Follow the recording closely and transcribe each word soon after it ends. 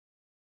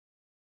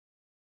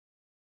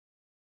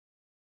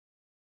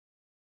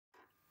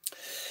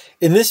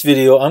In this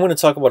video, I'm going to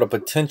talk about a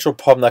potential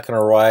problem that can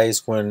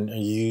arise when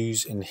you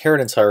use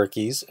inheritance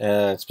hierarchies,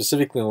 and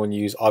specifically when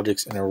you use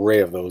objects in an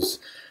array of those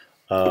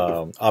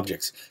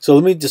objects. So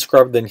let me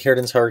describe the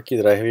inheritance hierarchy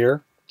that I have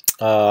here.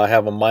 I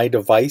have a My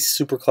Device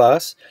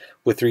superclass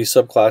with 3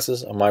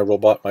 subclasses: a My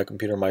Robot, My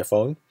Computer, My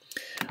Phone.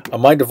 A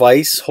My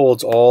Device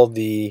holds all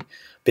the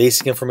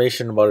basic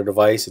information about a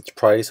device: its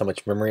price, how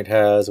much memory it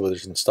has, whether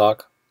it's in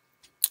stock.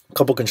 A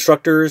couple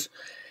constructors,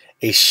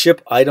 a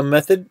ship item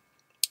method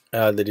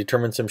that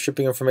determines some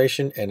shipping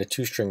information, and a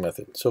toString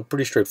method. So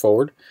pretty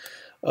straightforward.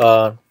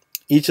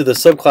 Each of the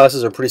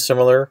subclasses are pretty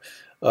similar.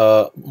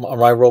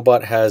 My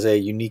Robot has a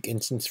unique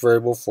instance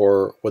variable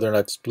for whether or not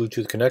it's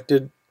Bluetooth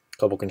connected, a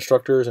couple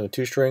constructors, and a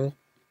toString.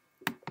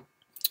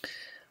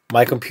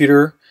 My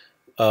Computer,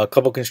 a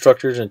couple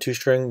constructors and a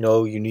toString,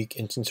 no unique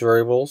instance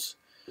variables.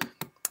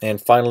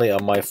 And finally,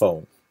 a My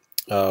Phone.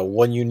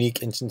 One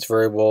unique instance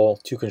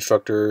variable, 2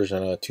 constructors,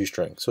 and a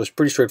toString. So it's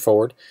pretty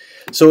straightforward.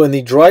 So in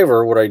the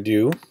driver, what I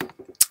do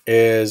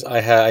is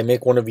I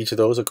make one of each of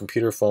those, a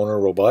computer, phone,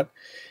 or robot,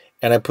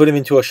 and I put them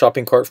into a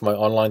shopping cart for my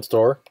online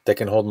store that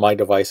can hold my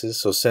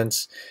devices. So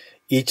since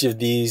each of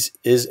these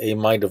is a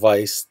My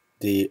Device,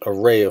 the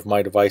array of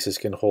My Devices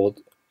can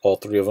hold all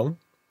 3 of them,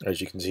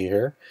 as you can see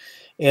here.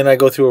 And I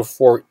go through a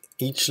for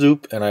each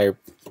loop, and I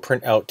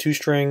print out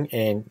toString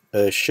and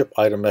the ship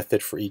item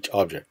method for each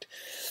object.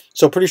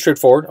 So pretty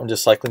straightforward. I'm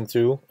just cycling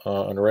through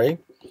an array.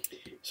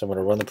 So I'm going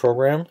to run the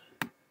program.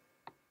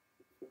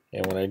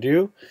 And when I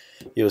do,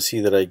 you'll see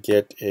that I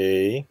get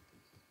a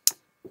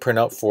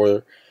printout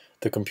for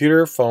the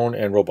computer, phone,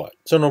 and robot.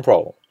 So no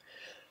problem.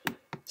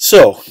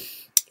 So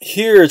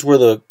here's where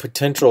the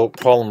potential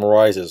problem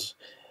arises.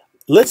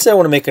 Let's say I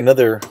want to make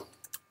another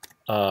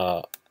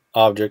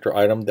object or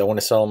item that I want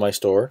to sell in my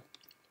store,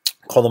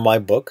 call them My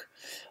Book,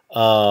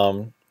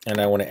 and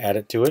I want to add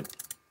it to it.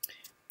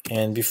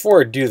 And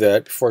before I do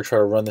that, before I try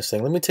to run this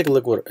thing, let me take a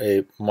look what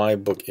a My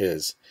Book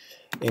is.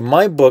 A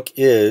My Book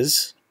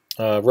is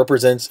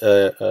represents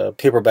a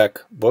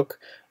paperback book,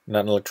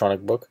 not an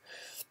electronic book.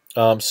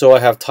 So I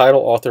have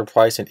title, author,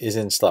 price, and is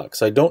in stock.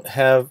 So I don't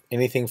have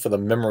anything for the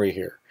memory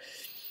here.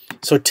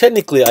 So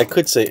technically, I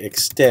could say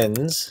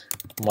extends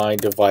My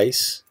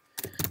Device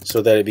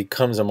so that it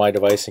becomes a My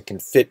Device and can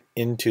fit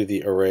into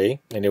the array,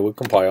 and it would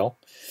compile.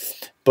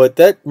 But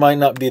that might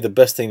not be the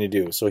best thing to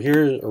do. So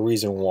here's a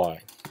reason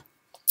why.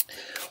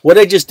 What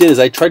I just did is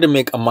I tried to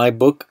make a My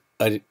Book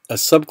a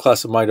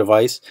subclass of My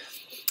Device,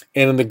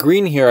 and in the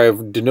green here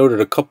I've denoted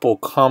a couple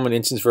common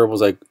instance variables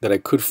that I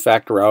could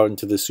factor out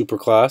into this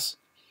superclass.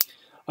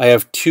 I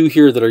have 2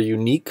 here that are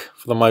unique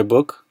for the My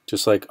Book,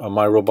 just like a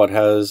My Robot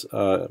has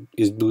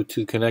is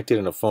Bluetooth connected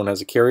and a phone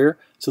has a carrier.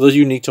 So those are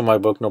unique to My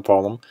Book, no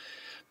problem.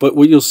 But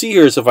what you'll see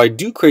here is if I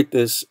do create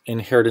this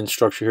inheritance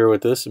structure here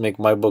with this and make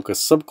My Book a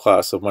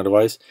subclass of My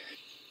Device,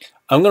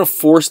 I'm going to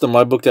force the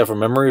My Book to have a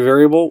memory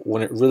variable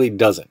when it really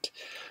doesn't.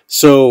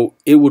 So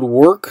it would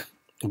work,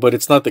 but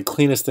it's not the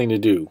cleanest thing to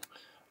do.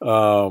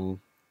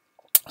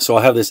 So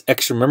I have this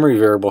extra memory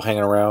variable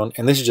hanging around,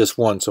 and this is just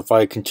one. So if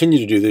I continue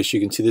to do this, you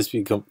can see this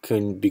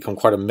can become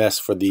quite a mess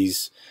for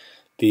these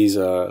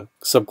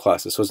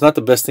subclasses. So it's not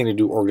the best thing to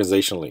do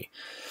organizationally.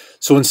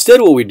 So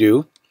instead what we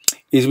do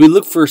is we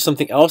look for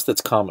something else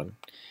that's common.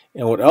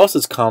 And what else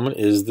is common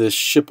is this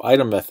ship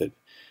item method.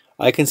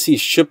 I can see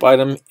ship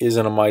item is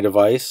in a My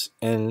Device,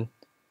 and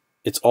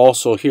it's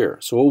also here.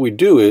 So what we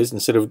do is,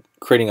 instead of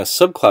creating a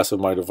subclass of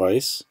My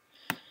Device,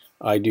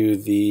 I do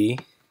this.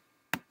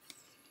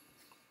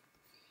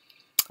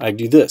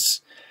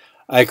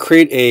 I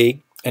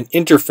create an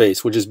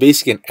interface, which is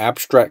basically an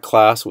abstract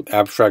class with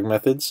abstract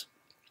methods.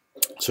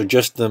 So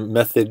just the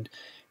method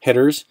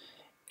headers.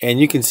 And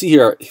you can see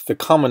here the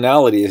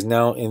commonality is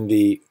now in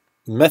the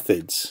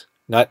methods,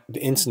 not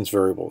the instance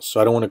variables.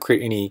 So I don't want to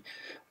create any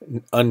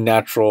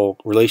unnatural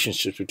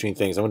relationships between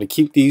things. I'm going to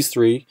keep these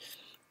 3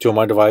 to a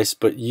My Device,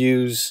 but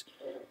use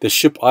the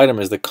ship item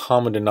as the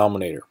common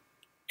denominator.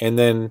 And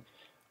then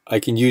I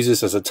can use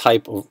this as a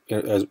type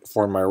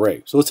for my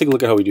array. So let's take a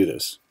look at how we do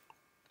this.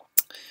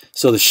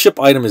 So the ship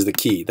item is the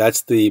key.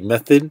 That's the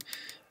method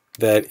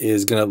that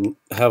is going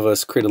to have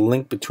us create a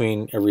link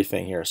between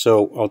everything here.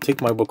 So I'll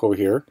take My Book over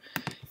here,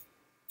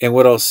 and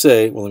what I'll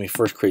say, well, let me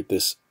first create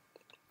this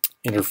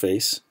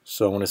interface.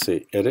 So I want to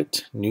say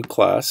edit, new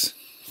class,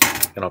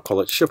 and I'll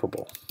call it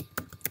shippable.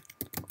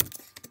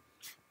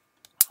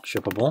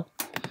 Shippable.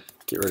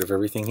 Get rid of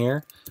everything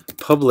here.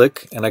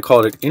 Public, and I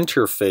call it an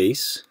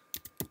interface.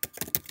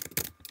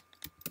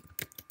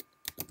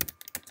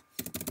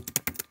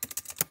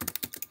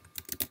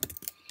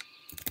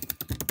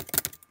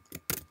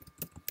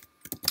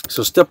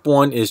 So step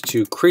 1 is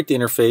to create the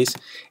interface,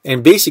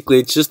 and basically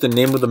it's just the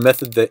name of the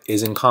method that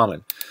is in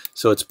common.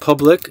 So it's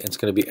public, it's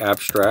going to be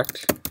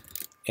abstract,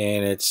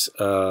 and it's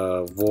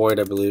void,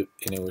 I believe,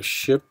 and it was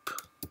ship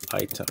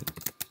item.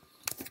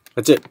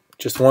 That's it,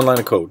 just one line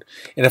of code.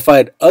 And if I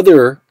had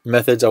other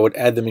methods, I would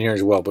add them in here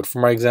as well. But for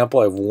my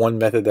example, I have one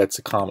method that's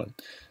common.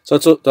 So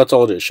that's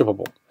all it is,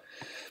 shippable.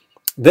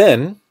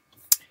 Then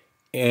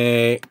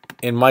in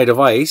My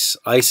Device,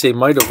 I say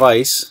My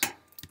Device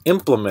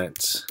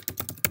implements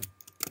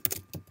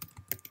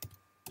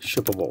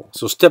shippable.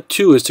 So step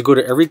 2 is to go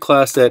to every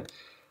class that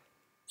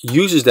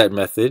uses that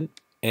method,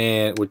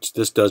 and which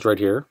this does right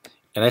here,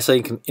 and I say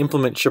you can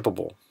implement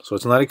shippable. So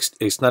it's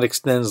not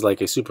extends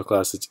like a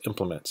superclass, it's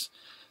implements.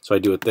 So I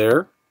do it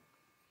there.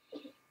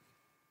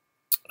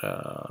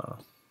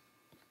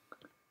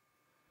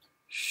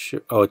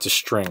 Oh, it's a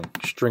string.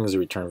 String is a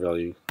return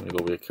value. Let me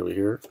go back over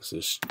here. This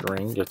is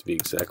string. You have to be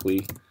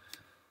exactly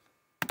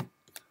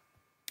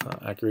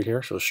accurate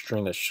here. So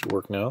string, that should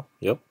work now.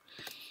 Yep.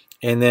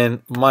 And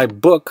then my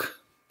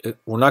book,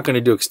 we're not going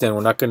to do extend.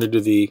 We're not going to do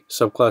the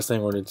subclass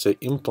thing. We're going to say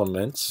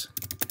implements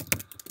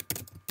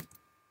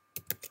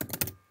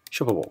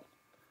shippable,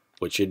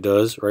 which it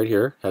does right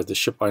here. Has the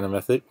ship item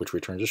method, which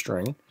returns a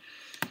string.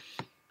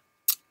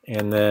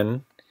 And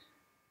then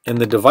in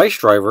the device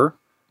driver,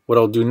 what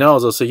I'll do now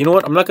is I'll say, you know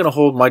what, I'm not going to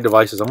hold my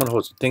devices. I'm going to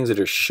hold things that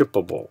are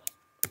shippable.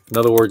 In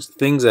other words,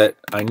 things that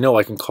I know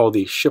I can call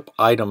the ship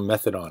item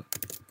method on.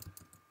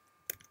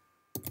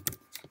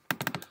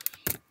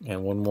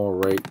 And one more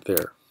right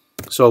there.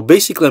 So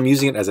basically I'm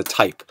using it as a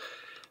type.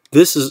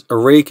 This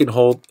array can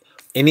hold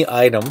any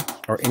item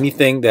or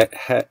anything that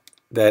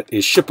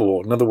is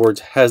shippable. In other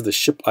words, has the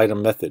ship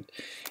item method.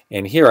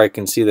 And here I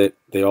can see that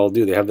they all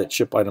do. They have that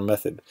ship item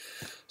method.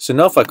 So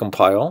now if I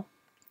compile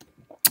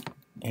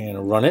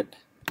and run it,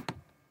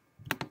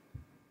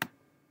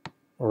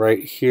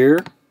 right here,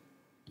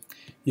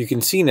 you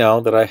can see now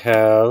that I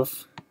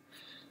have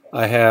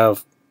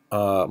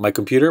my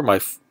computer, my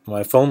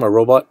phone, my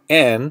robot,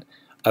 and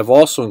I've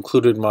also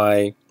included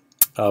my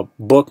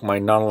book, my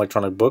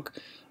non-electronic book,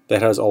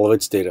 that has all of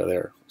its data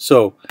there.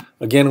 So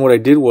again, what I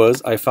did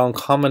was I found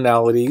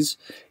commonalities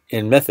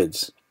in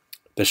methods,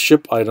 the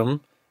ship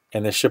item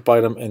and the ship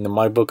item in the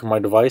my book and my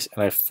device,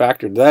 and I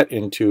factored that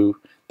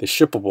into the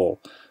shippable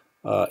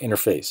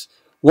interface.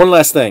 One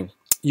last thing.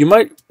 You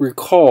might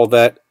recall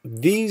that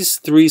these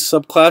 3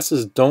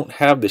 subclasses don't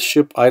have the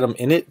ship item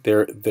in it.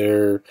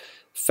 They're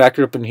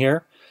factored up in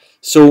here.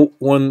 So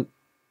when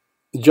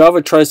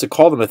Java tries to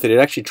call the method, it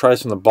actually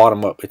tries from the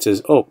bottom up. It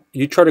says, oh,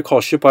 you try to call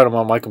ship item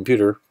on my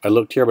computer. I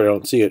looked here, but I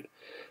don't see it.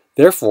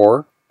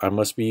 Therefore, I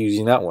must be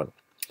using that one.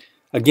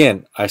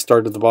 Again, I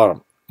start at the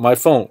bottom. My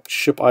phone,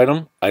 ship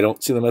item, I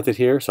don't see the method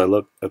here, so I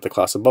look at the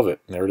class above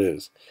it, and there it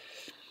is.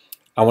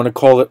 I want to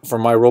call it for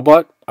my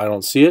robot. I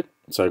don't see it.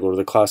 So I go to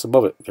the class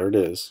above it. There it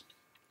is.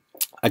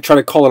 I try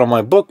to call it on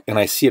my book, and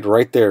I see it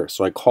right there.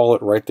 So I call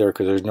it right there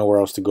because there's nowhere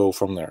else to go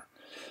from there.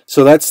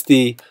 So that's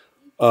the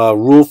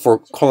rule for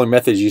calling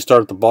methods. You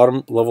start at the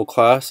bottom level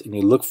class, and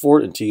you look for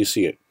it until you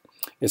see it.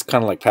 It's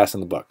kind of like passing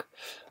the buck.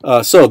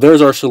 So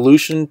there's our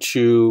solution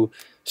to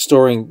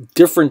storing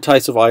different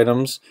types of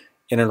items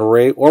in an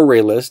array or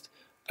array list,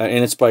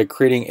 and it's by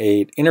creating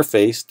an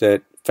interface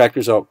that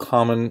factors out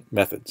common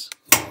methods.